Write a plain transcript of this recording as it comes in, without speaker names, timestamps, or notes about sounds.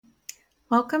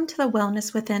Welcome to the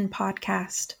Wellness Within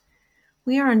podcast.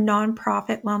 We are a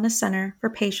nonprofit wellness center for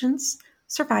patients,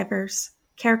 survivors,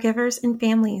 caregivers, and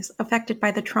families affected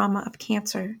by the trauma of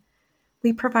cancer.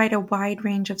 We provide a wide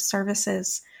range of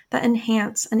services that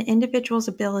enhance an individual's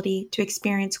ability to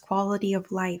experience quality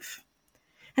of life.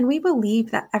 And we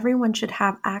believe that everyone should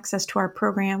have access to our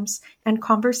programs and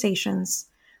conversations,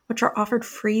 which are offered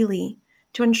freely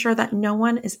to ensure that no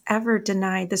one is ever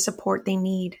denied the support they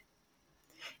need.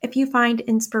 If you find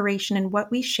inspiration in what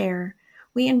we share,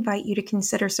 we invite you to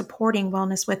consider supporting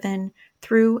Wellness Within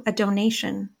through a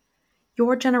donation.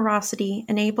 Your generosity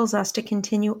enables us to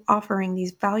continue offering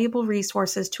these valuable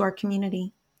resources to our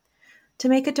community. To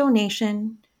make a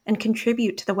donation and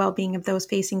contribute to the well-being of those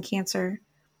facing cancer,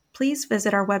 please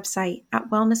visit our website at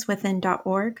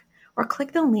wellnesswithin.org or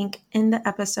click the link in the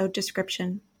episode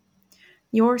description.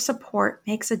 Your support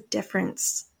makes a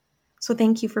difference, so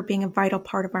thank you for being a vital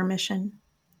part of our mission.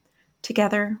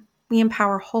 Together, we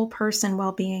empower whole person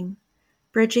well-being,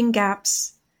 bridging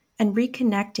gaps, and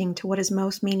reconnecting to what is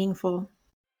most meaningful.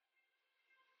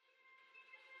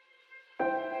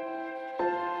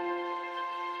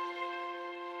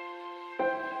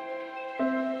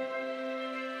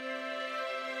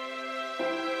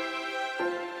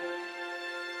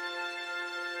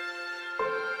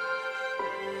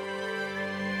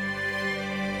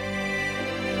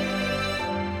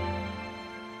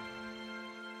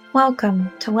 Welcome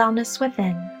to Wellness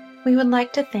Within. We would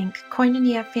like to thank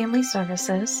Koinonia Family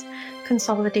Services,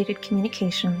 Consolidated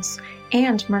Communications,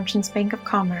 and Merchants Bank of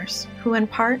Commerce, who in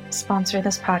part sponsor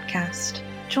this podcast.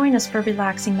 Join us for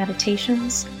relaxing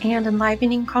meditations and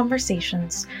enlivening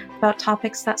conversations about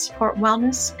topics that support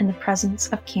wellness in the presence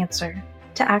of cancer.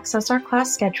 To access our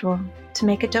class schedule, to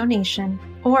make a donation,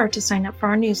 or to sign up for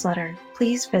our newsletter,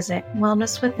 please visit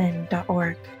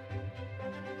wellnesswithin.org.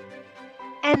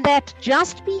 And that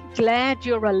 "just be glad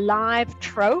you're alive"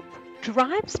 trope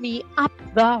drives me up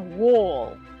the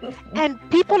wall. And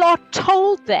people are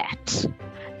told that.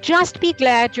 Just be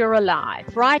glad you're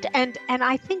alive, right? And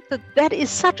I think that is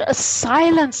such a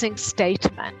silencing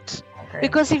statement.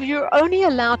 Because if you're only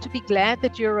allowed to be glad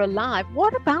that you're alive,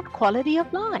 what about quality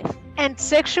of life? And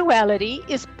sexuality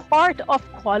is part of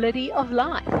quality of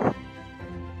life.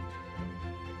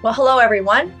 Well, hello,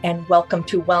 everyone, and welcome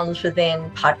to Wellness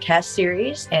Within podcast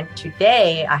series. And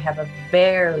today I have a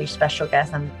very special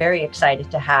guest. I'm very excited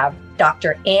to have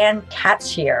Dr. Ann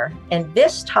Katz here. And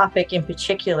this topic in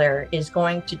particular is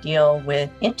going to deal with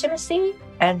intimacy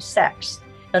and sex.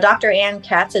 Now, Dr. Ann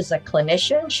Katz is a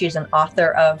clinician. She's an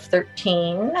author of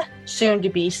 13, soon to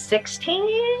be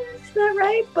 16, is that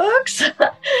right, books?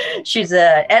 She's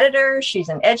an editor, she's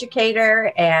an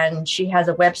educator, and she has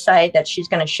a website that she's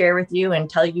going to share with you and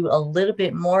tell you a little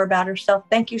bit more about herself.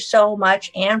 Thank you so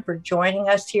much, Ann, for joining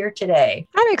us here today.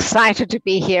 I'm excited to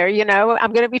be here. You know,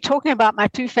 I'm going to be talking about my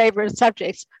two favorite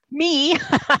subjects, me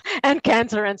and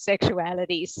cancer and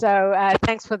sexuality. So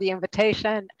thanks for the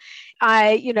invitation.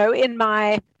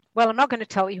 I'm not going to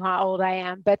tell you how old I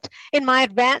am, but in my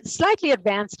slightly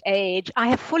advanced age, I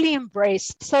have fully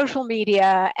embraced social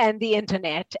media and the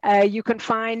internet. You can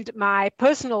find my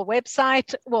personal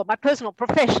website, my personal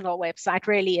professional website,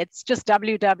 really. It's just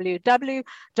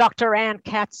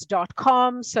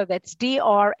www.drannekatz.com. So that's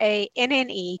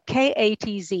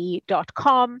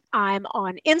DRANNEKATZ.com. I'm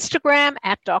on Instagram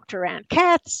at Dr. Ann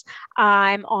Katz.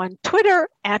 I'm on Twitter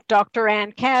at Dr.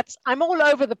 Ann Katz. I'm all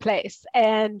over the place.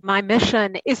 And my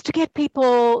mission is to get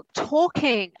people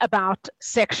talking about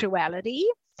sexuality,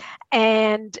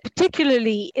 and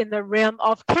particularly in the realm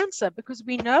of cancer, because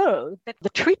we know that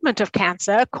the treatment of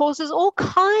cancer causes all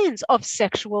kinds of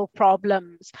sexual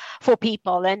problems for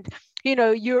people. And you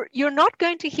know, you're not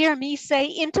going to hear me say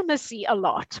intimacy a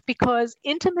lot, because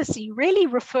intimacy really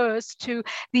refers to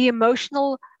the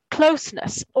emotional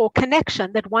closeness or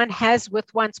connection that one has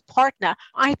with one's partner.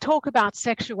 I talk about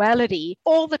sexuality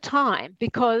all the time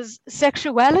because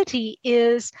sexuality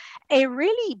is a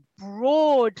really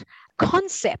broad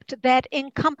concept that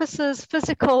encompasses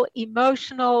physical,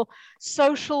 emotional,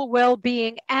 social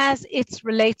well-being as it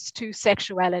relates to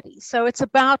sexuality. So it's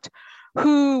about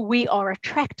who we are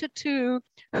attracted to,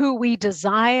 who we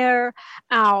desire,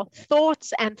 our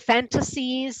thoughts and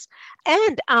fantasies,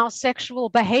 and our sexual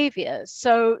behaviors.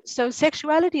 So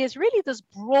sexuality is really this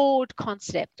broad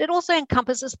concept. It also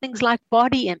encompasses things like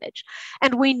body image.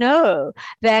 And we know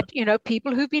that,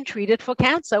 people who've been treated for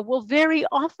cancer will very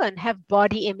often have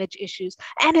body image issues.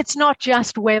 And it's not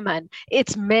just women,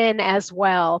 it's men as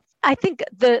well. I think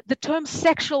the term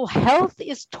sexual health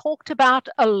is talked about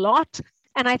a lot.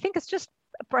 And I think it's just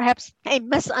perhaps a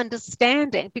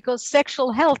misunderstanding, because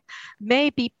sexual health may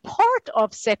be part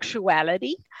of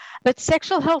sexuality, But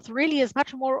sexual health really is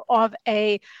much more of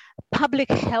a public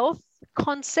health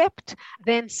concept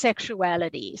than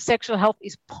sexuality. Sexual health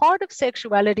is part of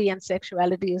sexuality, and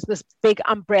sexuality is this big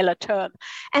umbrella term.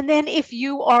 And then if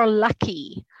you are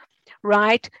lucky,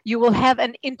 right, you will have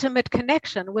an intimate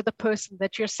connection with the person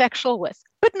that you're sexual with,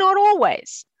 but not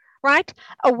always. Right?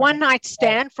 A one-night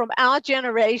stand from our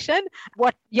generation,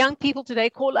 what young people today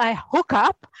call a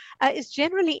hookup, is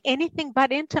generally anything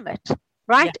but intimate.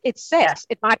 Right? Yeah. It's sex.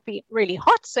 Yeah. It might be really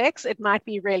hot sex. It might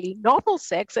be really novel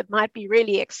sex. It might be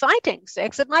really exciting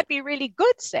sex. It might be really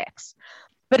good sex,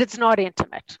 but it's not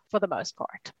intimate for the most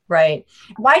part. Right.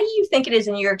 Why do you think it is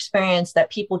in your experience that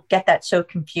people get that so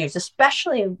confused,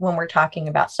 especially when we're talking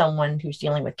about someone who's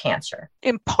dealing with cancer?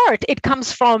 In part, it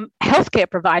comes from healthcare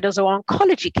providers or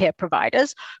oncology care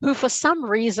providers who, for some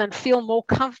reason, feel more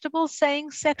comfortable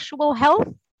saying sexual health.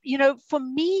 You know, for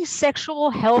me,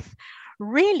 sexual health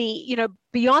really, you know,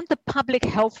 beyond the public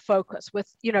health focus with,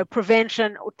 you know,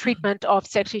 prevention or treatment of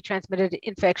sexually transmitted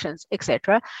infections,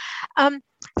 etc.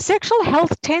 Sexual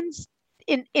health tends,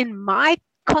 in my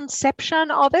conception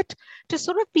of it, to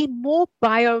sort of be more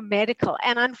biomedical.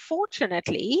 And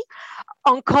unfortunately,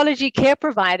 oncology care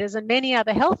providers and many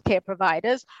other healthcare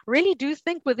providers really do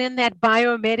think within that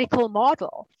biomedical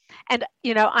model. And,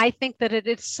 you know, I think that it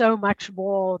is so much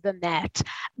more than that.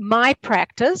 My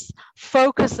practice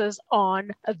focuses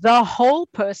on the whole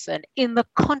person in the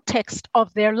context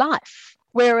of their life.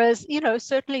 Whereas, you know,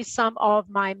 certainly some of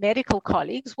my medical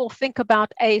colleagues will think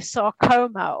about a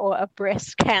sarcoma or a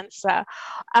breast cancer,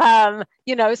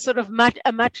 you know, sort of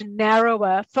a much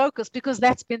narrower focus because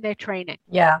that's been their training.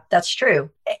 Yeah, that's true.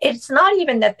 It's not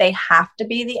even that they have to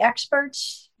be the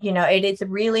experts. You know, it is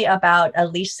really about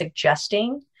at least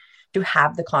suggesting to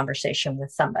have the conversation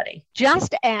with somebody.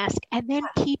 Just ask and then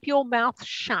keep your mouth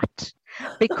shut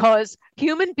because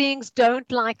human beings don't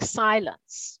like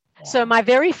silence. So my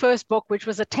very first book, which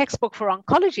was a textbook for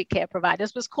oncology care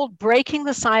providers, was called Breaking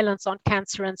the Silence on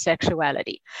Cancer and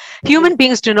Sexuality. Human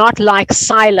beings do not like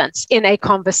silence in a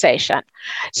conversation.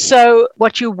 So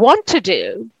what you want to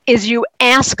do is you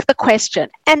ask the question,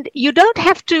 and you don't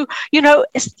have to, you know,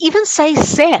 even say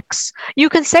sex. You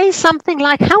can say something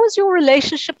like, how has your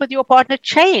relationship with your partner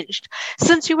changed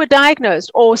since you were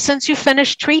diagnosed, or since you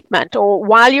finished treatment, or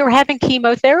while you're having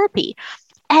chemotherapy?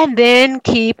 And then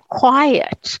keep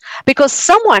quiet because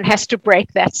someone has to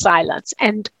break that silence,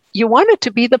 and you want it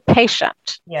to be the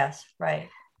patient. Yes, right.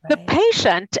 The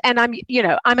patient, and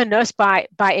I'm a nurse by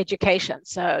education,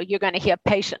 so you're going to hear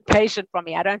patient from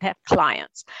me. I don't have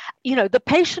clients. You know, the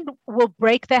patient will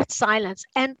break that silence,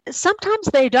 and sometimes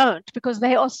they don't because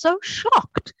they are so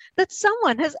shocked that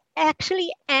someone has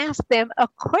actually asked them a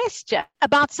question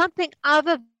about something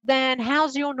other than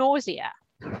how's your nausea,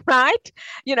 right?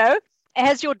 You know,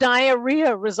 has your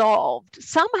diarrhea resolved?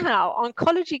 Somehow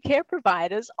oncology care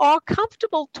providers are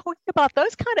comfortable talking about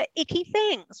those kind of icky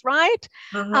things, right?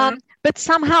 Mm-hmm. But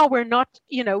somehow we're not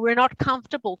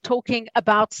comfortable talking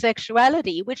about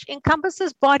sexuality, which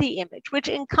encompasses body image, which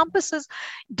encompasses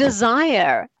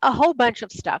desire, a whole bunch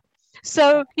of stuff.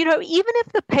 So, you know, even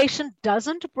if the patient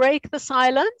doesn't break the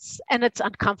silence and it's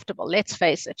uncomfortable, let's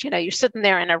face it, you know, you're sitting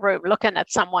there in a room looking at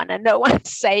someone and no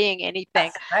one's saying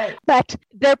anything, right. But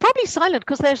they're probably silent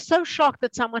because they're so shocked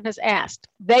that someone has asked.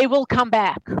 They will come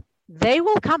back. They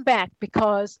will come back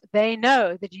because they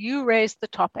know that you raised the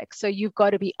topic. So you've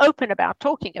got to be open about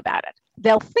talking about it.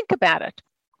 They'll think about it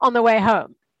on the way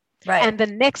home. Right. And the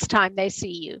next time they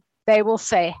see you, they will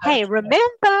say, hey,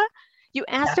 remember, you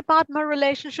asked about my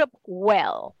relationship?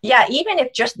 Well. Yeah, even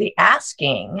if just the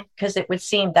asking, because it would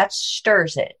seem that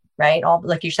stirs it, right? All,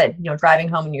 like you said, you know, driving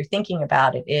home and you're thinking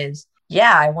about it is,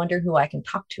 yeah, I wonder who I can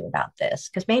talk to about this.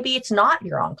 Because maybe it's not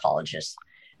your oncologist.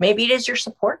 Maybe it is your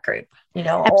support group, you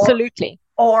know. Absolutely.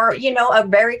 Or, you know, a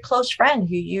very close friend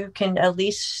who you can at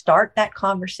least start that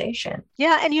conversation.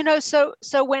 Yeah. And, you know, so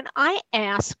when I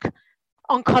ask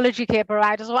oncology care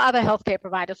providers or other healthcare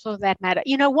providers for that matter,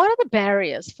 you know, what are the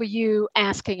barriers for you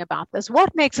asking about this?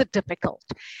 What makes it difficult?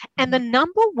 And the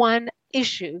number one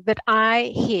issue that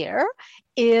I hear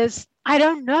is, I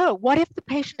don't know. What if the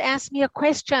patient asks me a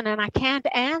question and I can't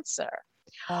answer?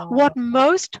 What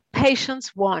most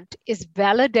patients want is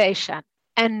validation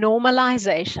and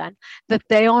normalization that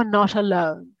they are not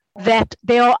alone, that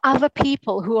there are other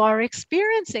people who are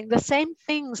experiencing the same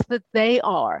things that they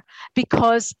are,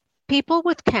 because people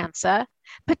with cancer,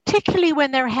 particularly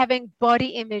when they're having body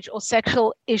image or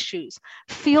sexual issues,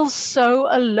 feel so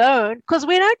alone because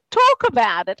we don't talk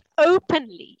about it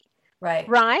openly. Right.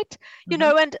 Right. Mm-hmm. You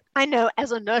know, and I know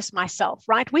as a nurse myself,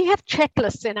 right, we have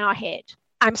checklists in our head.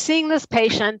 I'm seeing this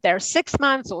patient, they're 6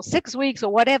 months or 6 weeks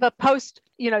or whatever post,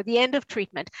 the end of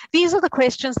treatment. These are the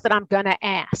questions that I'm going to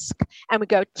ask. And we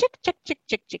go chick, chick, chick,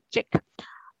 chick, chick, chick.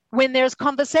 When there's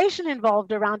conversation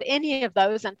involved around any of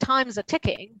those and times are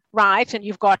ticking, right? And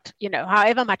you've got,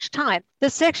 however much time, the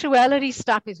sexuality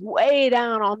stuff is way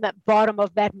down on the bottom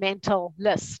of that mental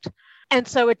list. And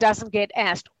so it doesn't get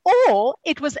asked. Or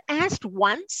it was asked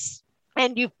once,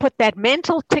 and you've put that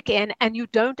mental tick in and you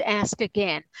don't ask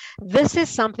again. This is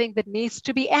something that needs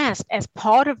to be asked as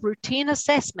part of routine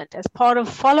assessment, as part of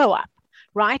follow-up,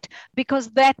 right? Because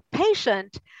that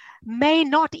patient may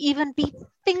not even be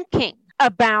thinking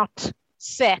about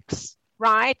sex,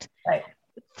 right? Right.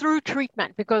 Through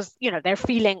treatment, because they're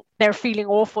feeling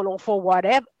awful or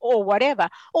whatever,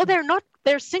 or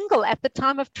they're single at the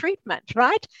time of treatment,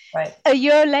 right? Right. A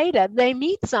year later, they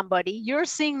meet somebody, you're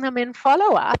seeing them in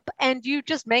follow-up, and you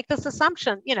just make this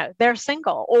assumption, they're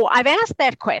single, or I've asked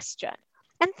that question.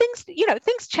 And things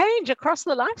change across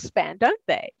the lifespan, don't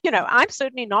they? I'm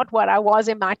certainly not what I was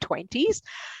in my 20s.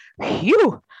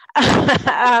 Phew.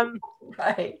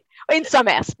 Right. In some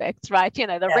aspects, right?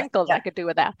 The wrinkles yeah. I could do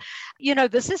without.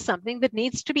 This is something that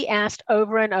needs to be asked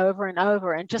over and over and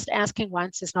over, and just asking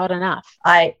once is not enough.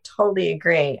 I totally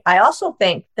agree. I also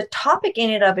think the topic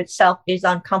in and of itself is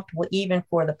uncomfortable, even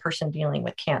for the person dealing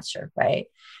with cancer, right?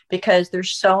 Because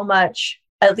there's so much,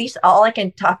 at least all I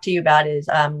can talk to you about is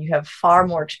you have far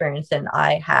more experience than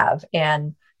I have.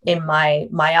 And in my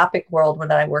myopic world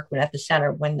that I work with at the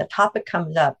center, when the topic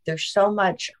comes up, there's so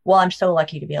much, well, I'm so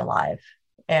lucky to be alive.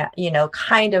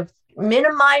 Kind of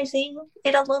minimizing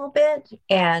it a little bit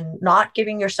and not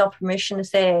giving yourself permission to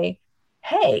say,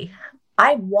 hey,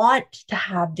 I want to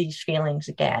have these feelings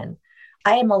again.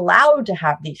 I am allowed to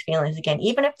have these feelings again,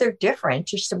 even if they're different,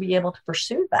 just to be able to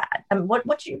pursue that. I mean,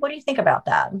 what do you think about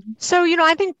that? So,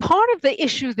 I think part of the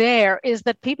issue there is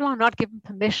that people are not given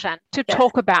permission to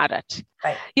talk about it.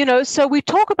 Right. So we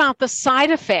talk about the side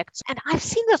effects, and I've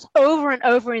seen this over and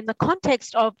over in the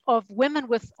context of women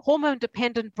with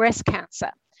hormone-dependent breast cancer.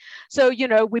 So,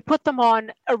 we put them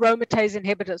on aromatase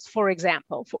inhibitors, for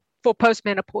example, for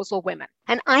postmenopausal women.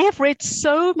 And I have read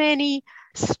so many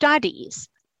studies,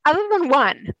 other than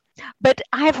one, but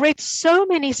I have read so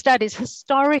many studies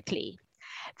historically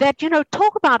that,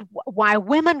 talk about why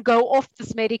women go off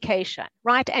this medication,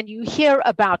 right? And you hear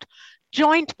about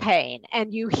joint pain,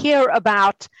 and you hear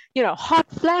about, hot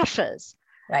flashes.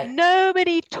 Right.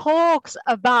 Nobody talks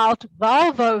about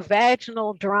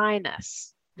vulvovaginal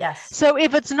dryness. Yes. So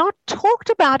if it's not talked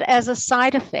about as a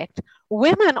side effect,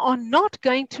 women are not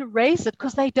going to raise it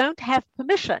because they don't have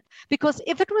permission. Because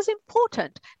if it was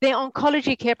important, their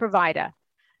oncology care provider,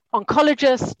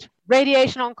 oncologist,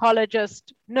 radiation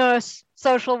oncologist, nurse,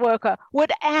 social worker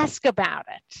would ask about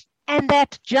it. And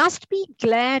that just be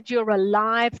glad you're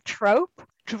alive trope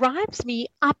drives me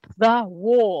up the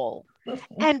wall.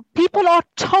 And people are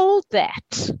told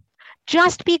that.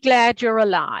 Just be glad you're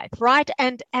alive, right?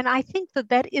 And I think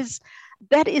that is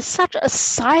such a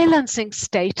silencing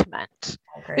statement.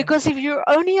 Because if you're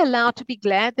only allowed to be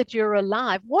glad that you're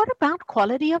alive, what about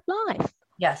quality of life?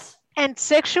 Yes. And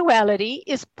sexuality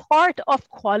is part of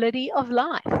quality of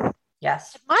life.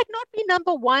 Yes. It might not be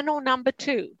number one or number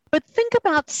two, but think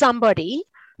about somebody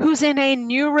who's in a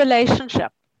new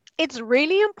relationship. It's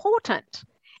really important.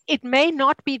 It may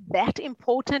not be that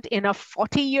important in a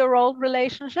 40-year-old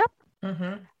relationship,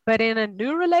 but in a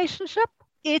new relationship,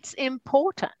 it's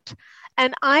important.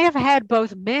 And I have had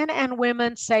both men and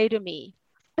women say to me,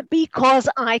 because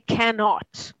I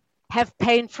cannot have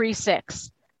pain-free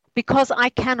sex, because I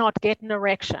cannot get an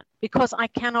erection, because I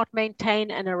cannot maintain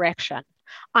an erection,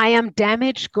 I am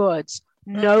damaged goods.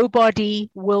 Nobody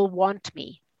will want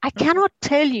me. I cannot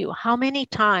tell you how many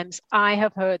times I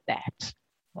have heard that.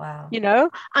 Wow.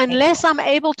 Unless I'm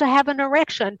able to have an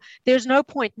erection, there's no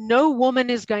point. No woman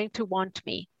is going to want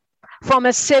me. From a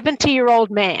 70-year-old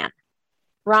man,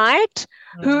 right?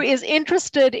 Who is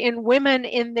interested in women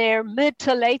in their mid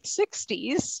to late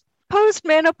 60s,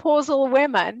 postmenopausal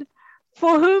women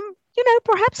for whom,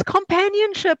 perhaps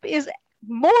companionship is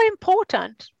more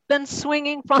important than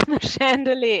swinging from the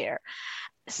chandelier.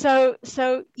 So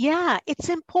yeah, it's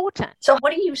important. So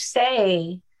what do you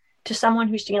say to someone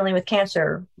who's dealing with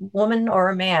cancer, woman or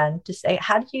a man, to say,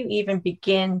 how do you even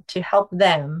begin to help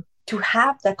them to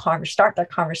have start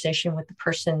that conversation with the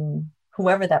person,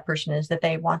 whoever that person is, that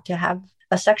they want to have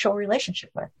a sexual relationship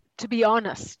with? To be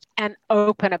honest and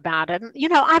open about it.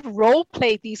 I've role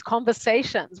played these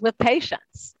conversations with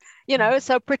patients.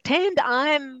 So pretend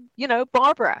I'm,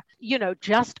 Barbara,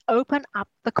 just open up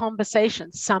the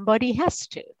conversation. Somebody has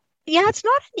to. Yeah, it's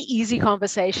not an easy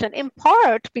conversation, in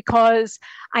part because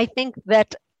I think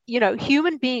that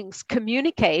human beings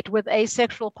communicate with a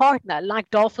sexual partner like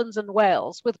dolphins and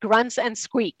whales with grunts and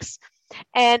squeaks.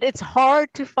 And it's hard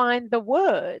to find the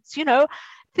words.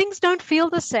 Things don't feel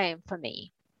the same for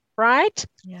me, right?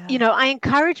 Yeah. I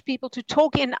encourage people to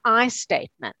talk in I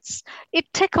statements. It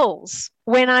tickles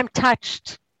when I'm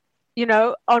touched,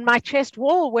 on my chest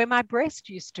wall where my breast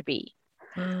used to be.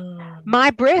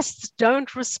 My breasts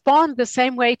don't respond the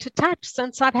same way to touch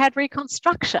since I've had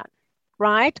reconstruction,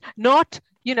 right? Not,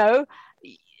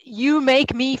 you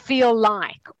make me feel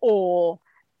like, or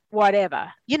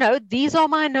whatever. These are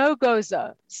my no-go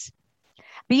zones.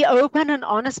 Be open and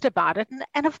honest about it.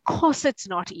 And of course, it's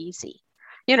not easy.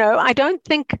 I don't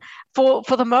think for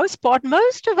the most part,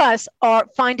 most of us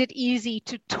find it easy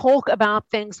to talk about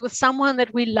things with someone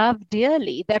that we love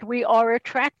dearly, that we are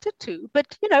attracted to.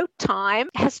 But, time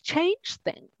has changed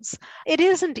things. It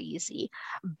isn't easy.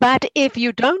 But if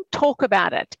you don't talk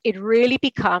about it, it really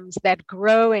becomes that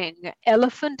growing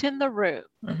elephant in the room.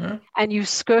 Mm-hmm. And you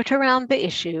skirt around the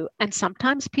issue. And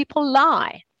sometimes people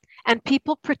lie and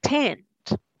people pretend.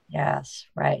 Yes,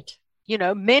 right.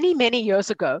 Many, many years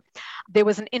ago, there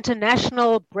was an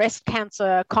international breast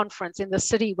cancer conference in the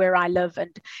city where I live.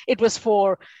 And it was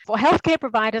for healthcare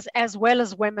providers as well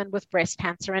as women with breast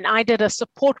cancer. And I did a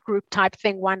support group type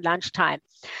thing one lunchtime.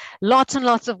 Lots and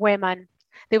lots of women.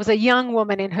 There was a young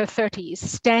woman in her 30s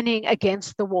standing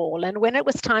against the wall. And when it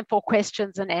was time for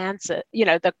questions and answer,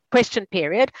 the question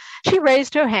period, she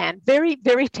raised her hand very,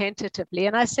 very tentatively.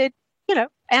 And I said,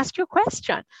 ask your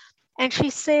question. And she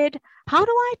said, how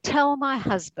do I tell my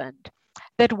husband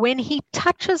that when he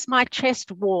touches my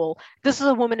chest wall, this is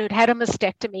a woman who'd had a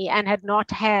mastectomy and had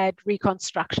not had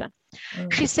reconstruction.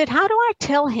 She said, how do I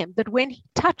tell him that when he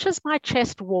touches my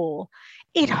chest wall,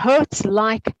 it hurts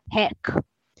like heck?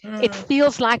 It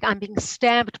feels like I'm being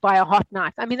stabbed by a hot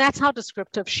knife. I mean, that's how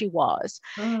descriptive she was.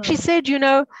 She said,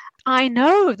 I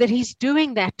know that he's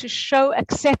doing that to show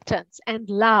acceptance and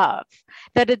love,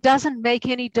 that it doesn't make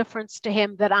any difference to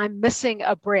him that I'm missing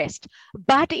a breast,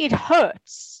 but it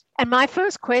hurts. And my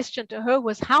first question to her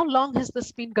was, how long has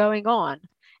this been going on?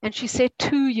 And she said,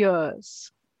 2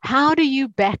 years. How do you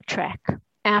backtrack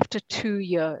after 2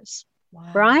 years?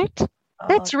 Wow. Right?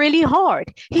 That's really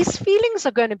hard. His feelings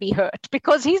are going to be hurt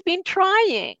because he's been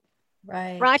trying,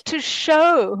 right, to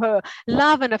show her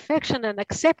love and affection and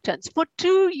acceptance for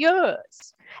 2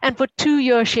 years. And for 2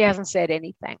 years, she hasn't said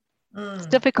anything. It's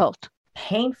difficult.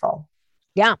 Painful.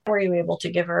 Yeah. Were you able to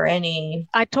give her any?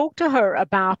 I talked to her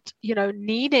about,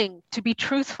 needing to be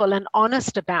truthful and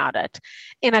honest about it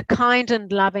in a kind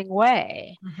and loving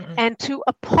way, and to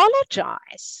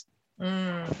apologize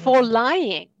for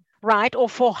lying. Right? Or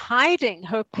for hiding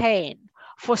her pain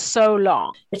for so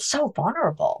long. It's so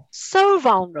vulnerable. So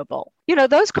vulnerable.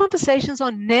 Those conversations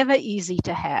are never easy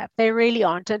to have. They really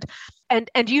aren't. And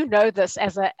you know this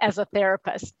as a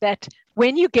therapist, that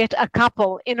when you get a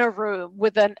couple in a room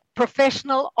with a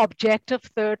professional, objective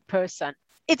third person,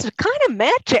 it's kind of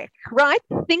magic, right?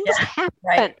 Things happen.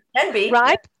 Right. Can be.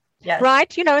 Right? Yes.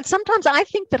 Right. And sometimes I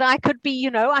think that I could be,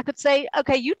 I could say,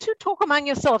 okay, you two talk among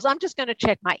yourselves. I'm just going to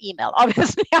check my email.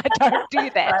 Obviously, I don't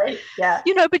do that. Right. Yeah.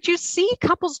 But you see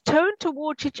couples turn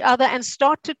towards each other and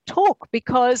start to talk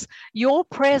because your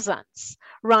presence,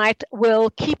 right,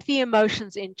 will keep the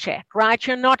emotions in check, right?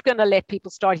 You're not going to let people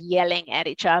start yelling at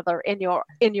each other in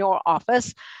your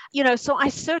office. So I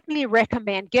certainly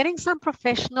recommend getting some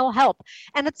professional help.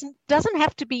 And it doesn't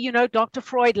have to be, Dr.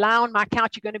 Freud, lie on my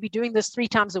couch. You're going to be doing this 3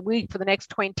 times a week for the next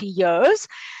 20 years.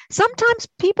 Sometimes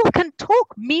people can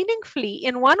talk meaningfully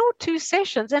in 1 or 2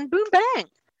 sessions and boom, bang,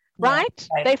 right?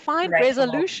 They find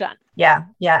resolution. Yeah,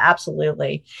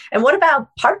 absolutely. And what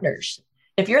about partners?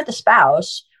 If you're the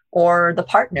spouse or the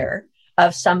partner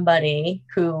of somebody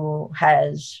who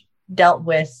has dealt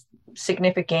with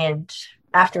significant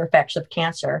after effects of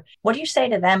cancer, what do you say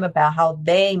to them about how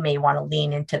they may want to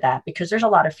lean into that? Because there's a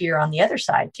lot of fear on the other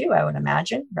side too, I would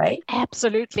imagine, right?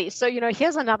 Absolutely. So,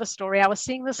 here's another story. I was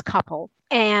seeing this couple,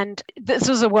 and this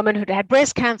was a woman who'd had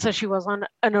breast cancer. She was on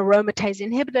an aromatase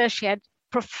inhibitor. She had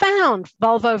profound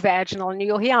vulvovaginal, and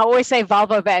you'll hear I always say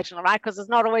vulvovaginal, right? Because it's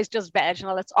not always just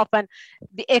vaginal. It's often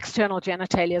the external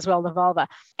genitalia as well, the vulva.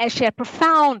 And she had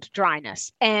profound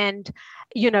dryness. And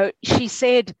she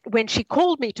said, when she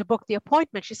called me to book the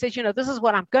appointment, she said, this is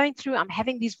what I'm going through. I'm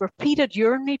having these repeated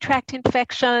urinary tract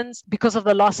infections because of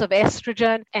the loss of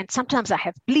estrogen. And sometimes I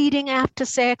have bleeding after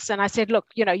sex. And I said, look,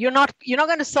 you're not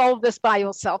going to solve this by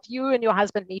yourself. You and your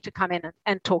husband need to come in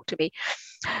and talk to me.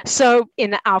 So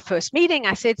in our first meeting,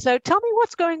 I said, so tell me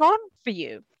what's going on for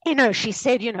you. She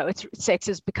said, sex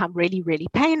has become really, really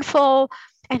painful.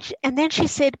 And then she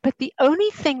said, but the only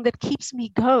thing that keeps me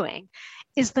going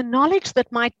is the knowledge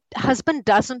that my husband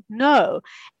doesn't know,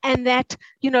 and that,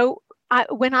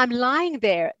 when I'm lying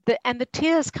there and the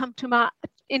tears come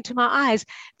into my eyes,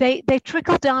 they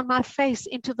trickle down my face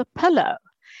into the pillow.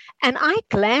 And I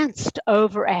glanced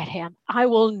over at him. I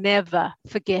will never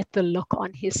forget the look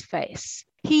on his face.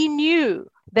 He knew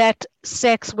that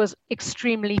sex was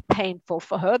extremely painful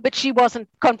for her, but she wasn't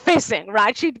confessing,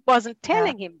 right? She wasn't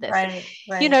telling him this.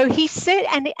 Right. He said,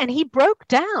 and he broke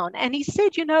down and he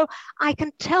said, I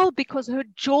can tell because her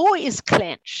jaw is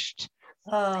clenched.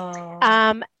 Oh.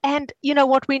 And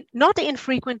what we not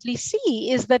infrequently see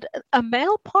is that a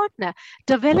male partner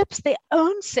develops their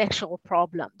own sexual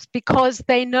problems because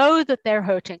they know that they're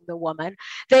hurting the woman.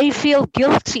 They feel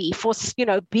guilty for,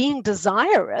 being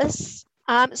desirous.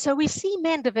 So we see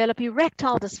men develop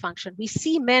erectile dysfunction. We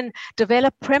see men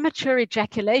develop premature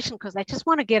ejaculation because they just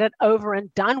want to get it over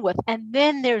and done with. And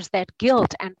then there's that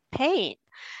guilt and pain,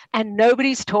 and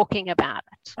nobody's talking about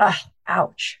it.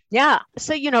 Ouch. Yeah.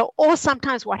 So, or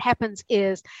sometimes what happens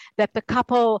is that the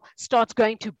couple starts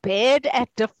going to bed at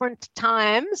different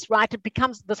times, right? It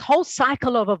becomes this whole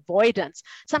cycle of avoidance.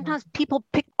 Sometimes people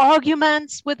pick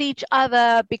arguments with each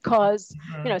other because,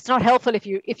 it's not helpful if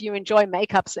you enjoy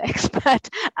makeup sex, but,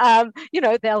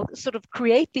 they'll sort of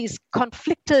create these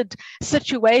conflicted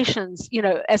situations,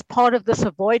 as part of this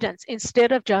avoidance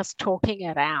instead of just talking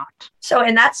it out. So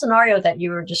in that scenario that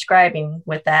you were describing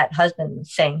with that husband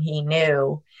saying he knew,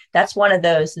 that's one of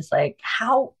those, is like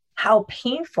how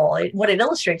painful, what it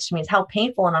illustrates to me is how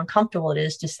painful and uncomfortable it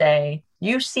is to say,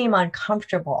 you seem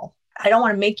uncomfortable. I don't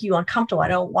want to make you uncomfortable. I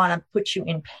don't want to put you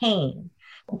in pain.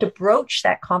 To broach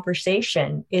that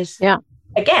conversation is,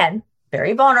 again,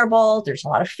 very vulnerable. There's a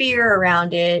lot of fear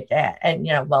around it. And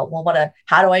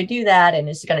how do I do that? And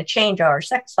is it going to change our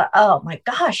sex life? Oh my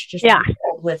gosh, just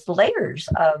with layers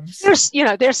of.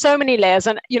 There's so many layers.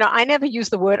 And, I never use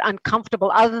the word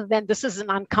uncomfortable other than this is an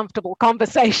uncomfortable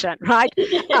conversation, right?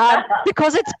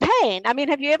 Because it's pain. I mean,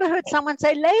 have you ever heard someone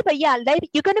say labor? Yeah, labor,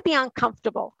 you're going to be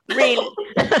uncomfortable. Really?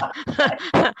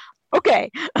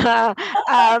 Okay.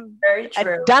 Very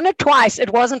true. I've done it twice.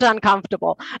 It wasn't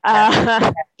uncomfortable.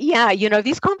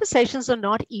 These conversations are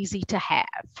not easy to have,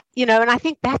 and I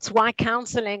think that's why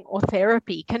counseling or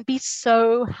therapy can be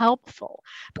so helpful,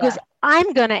 because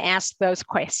I'm going to ask those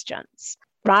questions,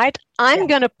 right? I'm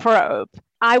going to probe.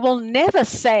 I will never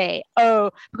say,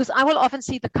 because I will often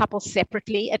see the couple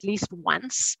separately at least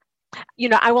once.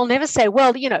 I will never say,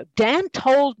 well, Dan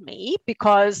told me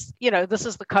because, this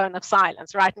is the cone of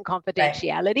silence, right? And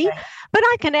confidentiality. Right. But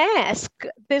I can ask,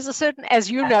 there's a certain, as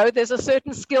you know, there's a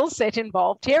certain skill set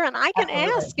involved here. And I can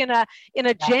ask in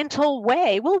a gentle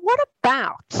way, well, what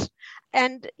about?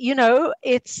 And,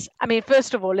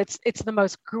 first of all, it's the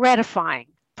most gratifying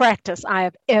practice I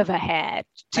have ever had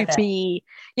to be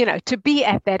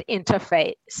at that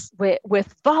interface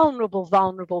with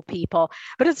vulnerable people.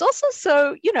 But it's also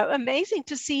so, amazing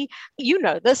to see,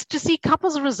 to see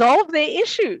couples resolve their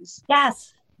issues.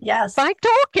 Yes. By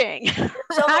talking.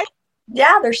 Right?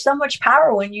 There's so much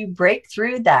power when you break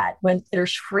through that, when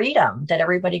there's freedom that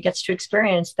everybody gets to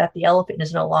experience, that the elephant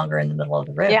is no longer in the middle of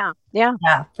the room.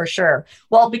 Yeah, for sure.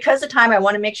 Well, because of time, I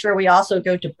want to make sure we also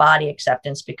go to body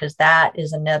acceptance, because that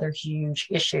is another huge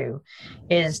issue.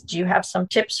 Do you have some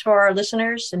tips for our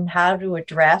listeners and how to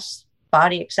address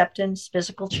body acceptance,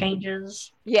 physical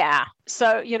changes? Yeah.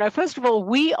 So, first of all,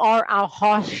 we are our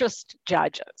harshest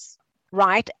judges.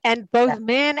 Right. And both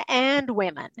men and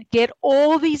women get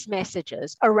all these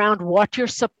messages around what you're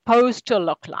supposed to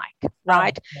look like.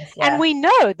 Right. And we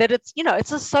know that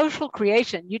it's a social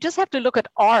creation. You just have to look at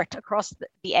art across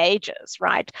the ages,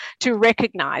 right, to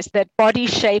recognize that body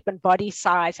shape and body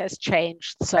size has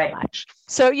changed so much.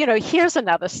 So, here's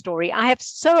another story. I have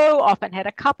so often had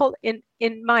a couple in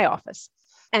my office.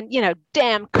 And,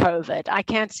 damn COVID, I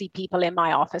can't see people in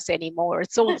my office anymore.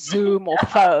 It's all Zoom or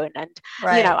phone. And,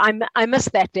 I miss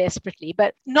that desperately.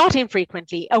 But not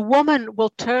infrequently, a woman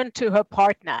will turn to her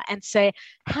partner and say,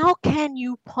 how can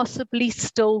you possibly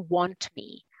still want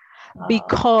me?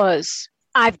 Because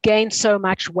I've gained so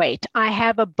much weight. I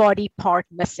have a body part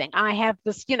missing. I have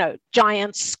this,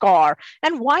 giant scar.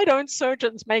 And why don't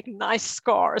surgeons make nice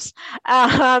scars?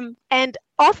 And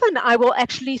often I will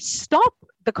actually stop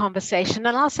the conversation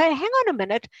and I'll say, hang on a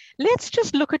minute, let's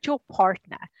just look at your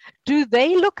partner. Do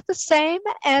they look the same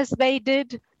as they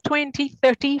did 20,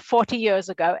 30, 40 years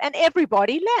ago? And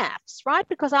everybody laughs, right?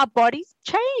 Because our bodies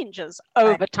changes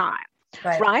over time.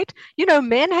 Right?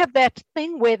 Men have that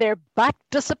thing where their butt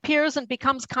disappears and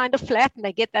becomes kind of flat and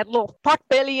they get that little pot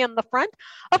belly in the front.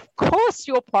 Of course,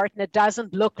 your partner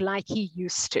doesn't look like he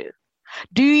used to.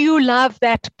 Do you love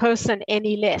that person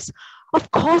any less? Of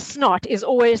course not, is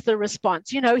always the response.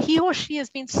 He or she has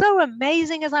been so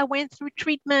amazing as I went through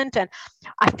treatment, and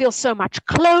I feel so much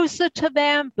closer to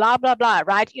them, blah, blah, blah,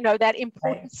 right? That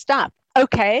important stuff.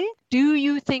 Okay, do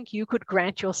you think you could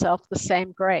grant yourself the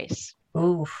same grace?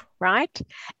 Oof. Right?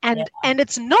 And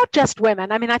it's not just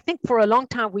women. I mean, I think for a long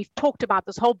time we've talked about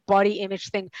this whole body image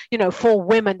thing, for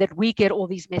women, that we get all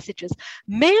these messages.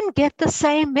 Men get the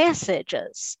same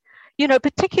messages.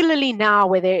 Particularly now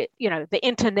where the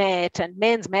internet and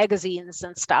men's magazines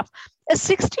and stuff. A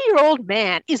 60-year-old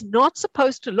man is not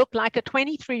supposed to look like a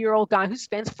 23-year-old guy who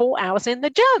spends 4 hours in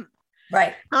the gym.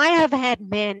 Right. I have had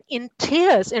men in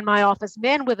tears in my office,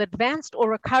 men with advanced or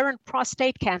recurrent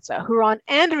prostate cancer who are on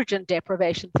androgen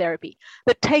deprivation therapy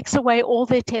that takes away all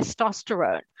their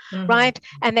testosterone, right?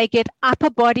 And they get upper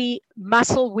body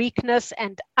muscle weakness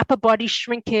and upper body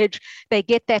shrinkage. They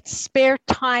get that spare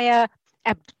tire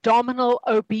abdominal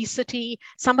obesity.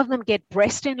 Some of them get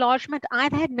breast enlargement.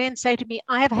 I've had men say to me,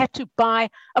 I have had to buy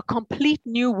a complete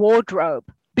new wardrobe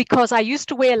because I used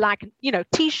to wear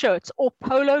t-shirts or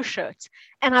polo shirts,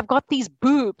 and I've got these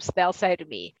boobs, they'll say to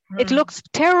me. It looks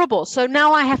terrible. So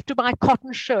now I have to buy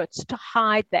cotton shirts to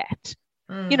hide that.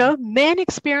 Men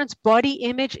experience body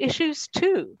image issues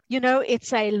too.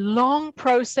 It's a long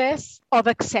process of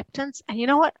acceptance. And you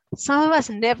know what? Some of us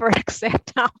never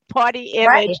accept our body image.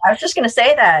 Right. I was just going to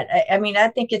say that. I mean, I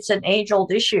think it's an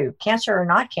age-old issue. Cancer or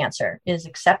not cancer is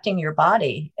accepting your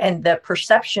body and the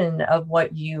perception of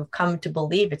what you've come to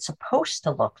believe it's supposed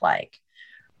to look like,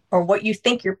 or what you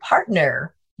think your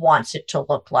partner wants it to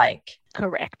look like.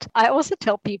 Correct. I also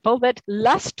tell people that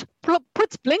lust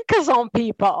puts blinkers on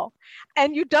people,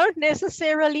 and you don't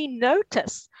necessarily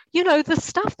notice, the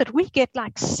stuff that we get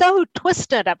so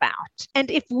twisted about.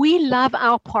 And if we love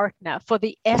our partner for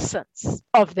the essence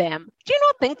of them, do you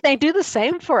not think they do the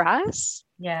same for us?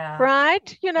 Yeah.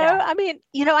 Right? I mean,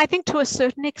 I think to a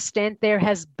certain extent there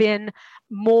has been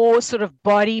more sort of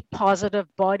body positive,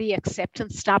 body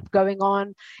acceptance stuff going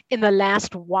on in the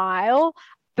last while.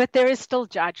 But there is still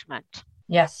judgment.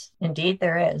 Yes, indeed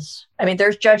there is. I mean,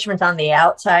 there's judgment on the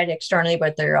outside externally,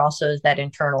 but there also is that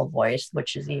internal voice,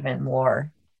 which is even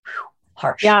more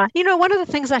harsh. Yeah. One of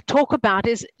the things I talk about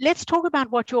is, let's talk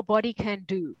about what your body can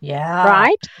do. Yeah.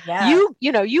 Right? Yeah.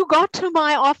 You got to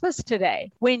my office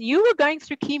today. When you were going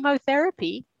through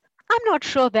chemotherapy, I'm not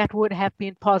sure that would have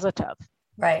been positive.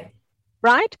 Right.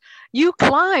 Right? You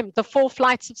climbed the 4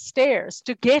 flights of stairs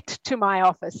to get to my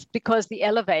office because the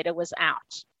elevator was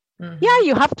out. Yeah,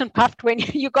 you huffed and puffed when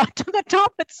you got to the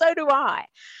top, but so do I.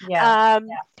 Yeah.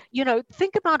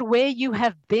 Think about where you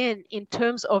have been in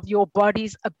terms of your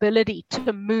body's ability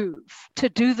to move, to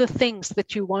do the things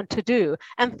that you want to do,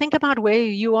 and think about where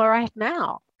you are at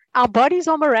now. Our bodies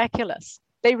are miraculous.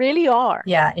 They really are.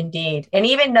 Yeah, indeed. And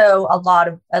even though a lot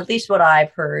of, at least what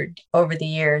I've heard over the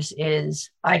years is,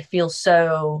 I feel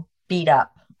so beat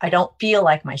up. I don't feel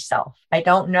like myself. I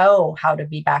don't know how to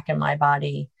be back in my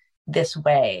body this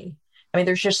way. I mean,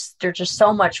 there's just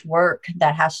so much work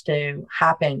that has to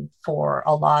happen for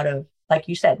a lot of, like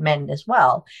you said, men as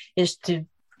well, is to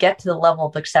get to the level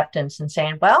of acceptance and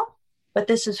saying, well, but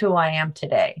this is who I am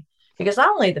today. Because not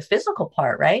only the physical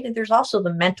part, right? There's also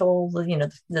the mental,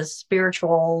 the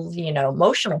spiritual,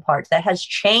 emotional parts that has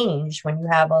changed when you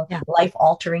have a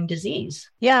life-altering disease.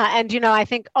 Yeah. And, I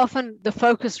think often the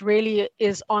focus really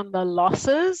is on the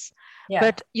losses. Yeah.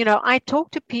 But, I talk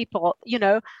to people,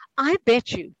 I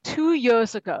bet you 2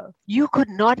 years ago, you could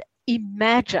not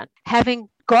imagine having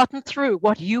gotten through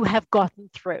what you have gotten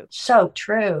through. So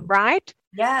true. Right?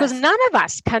 Yeah. Because none of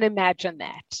us can imagine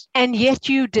that. And yet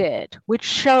you did, which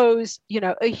shows,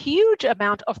 a huge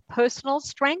amount of personal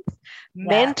strength,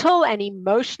 mental and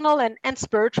emotional and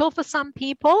spiritual for some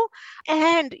people.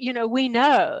 And, we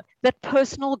know that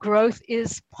personal growth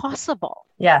is possible.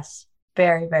 Yes.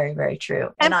 Very, very, very true.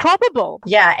 And probable.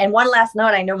 Yeah. And one last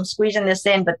note, I know I'm squeezing this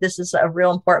in, but this is a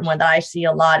real important one that I see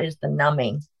a lot, is the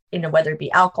numbing, whether it be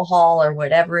alcohol or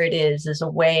whatever it is a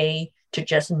way to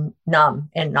just numb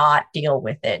and not deal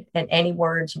with it. And any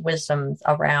words, wisdoms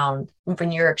around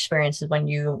from your experiences when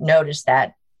you notice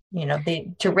that,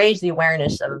 to raise the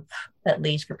awareness of, at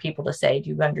least for people to say, do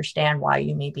you understand why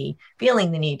you may be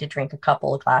feeling the need to drink a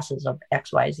couple of glasses of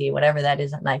XYZ, whatever that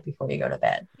is, at night before you go to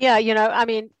bed? Yeah.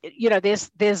 There's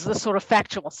the sort of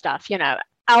factual stuff,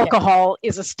 alcohol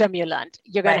is a stimulant.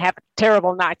 You're going to have a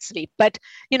terrible night's sleep. But,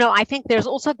 I think there's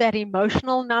also that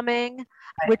emotional numbing,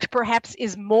 which perhaps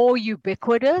is more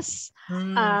ubiquitous.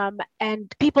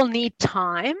 And people need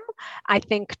time, I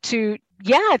think, to,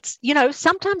 it's,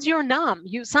 sometimes you're numb.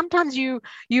 Sometimes you,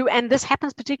 and this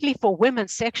happens particularly for women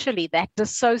sexually, that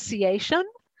dissociation.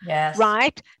 Yes.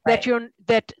 right? That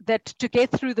that to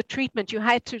get through the treatment, you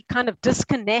had to kind of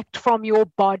disconnect from your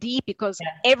body because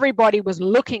everybody was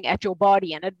looking at your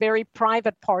body and at very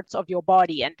private parts of your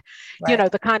body, and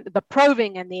the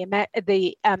probing and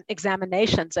the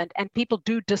examinations, and people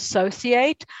do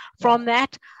dissociate from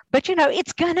that. But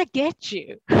it's gonna get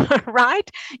you, right?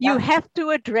 You have to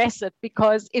address it,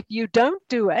 because if you don't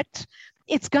do it,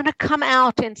 it's going to come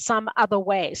out in some other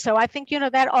way. So I think,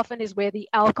 that often is where the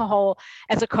alcohol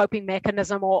as a coping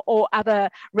mechanism, or other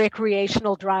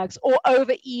recreational drugs, or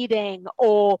overeating,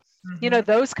 or,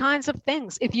 those kinds of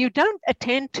things. If you don't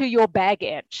attend to your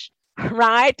baggage,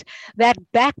 right, that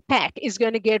backpack is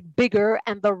going to get bigger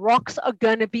and the rocks are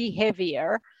going to be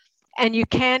heavier. And you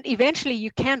can't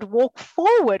walk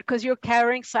forward because you're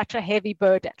carrying such a heavy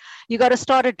burden. You got to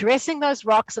start addressing those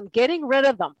rocks and getting rid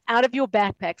of them out of your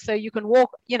backpack so you can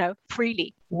walk,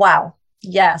 freely. Wow.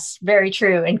 Yes, very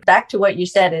true. And back to what you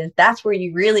said, is that's where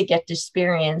you really get to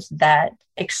experience that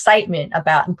excitement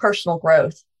about personal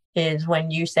growth, is when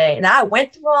you say, and I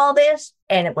went through all this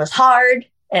and it was hard,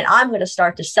 and I'm going to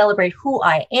start to celebrate who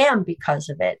I am because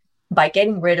of it, by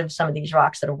getting rid of some of these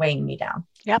rocks that are weighing me down.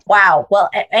 Yep. Wow. Well,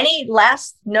 any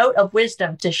last note of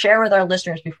wisdom to share with our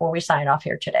listeners before we sign off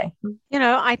here today?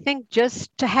 I think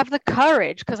just to have the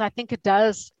courage, because I think it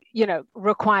does,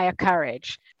 require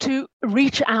courage to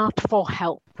reach out for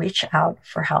help. Reach out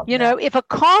for help. If a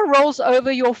car rolls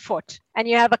over your foot and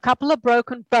you have a couple of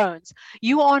broken bones,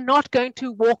 you are not going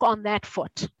to walk on that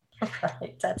foot.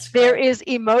 Right, that's great. There is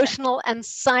emotional and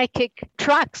psychic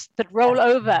trucks that roll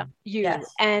over you,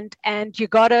 and you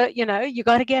gotta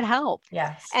get help.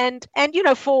 Yes. And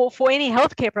for any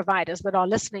healthcare providers that are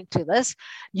listening to this,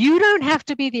 you don't have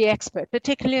to be the expert,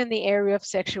 particularly in the area of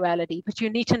sexuality, but you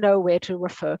need to know where to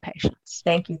refer patients.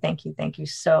 Thank you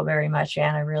so very much,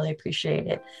 Anne. I really appreciate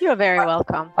it. You're very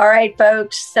welcome. All right,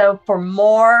 folks. So for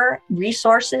more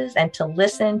resources and to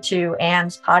listen to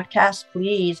Anne's podcast,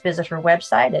 please visit her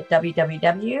website at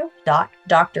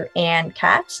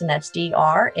www.drannekatz, and that's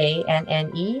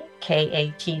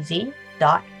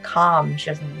DRANNEKATZ.com. She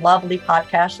has a lovely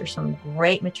podcast. There's some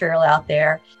great material out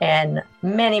there and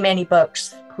many, many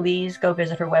books. Please go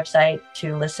visit her website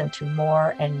to listen to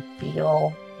more and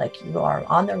feel like you are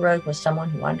on the road with someone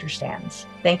who understands.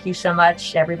 Thank you so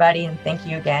much, everybody. And thank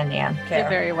you again, Anne. You're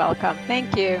very welcome.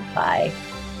 Thank you. Bye.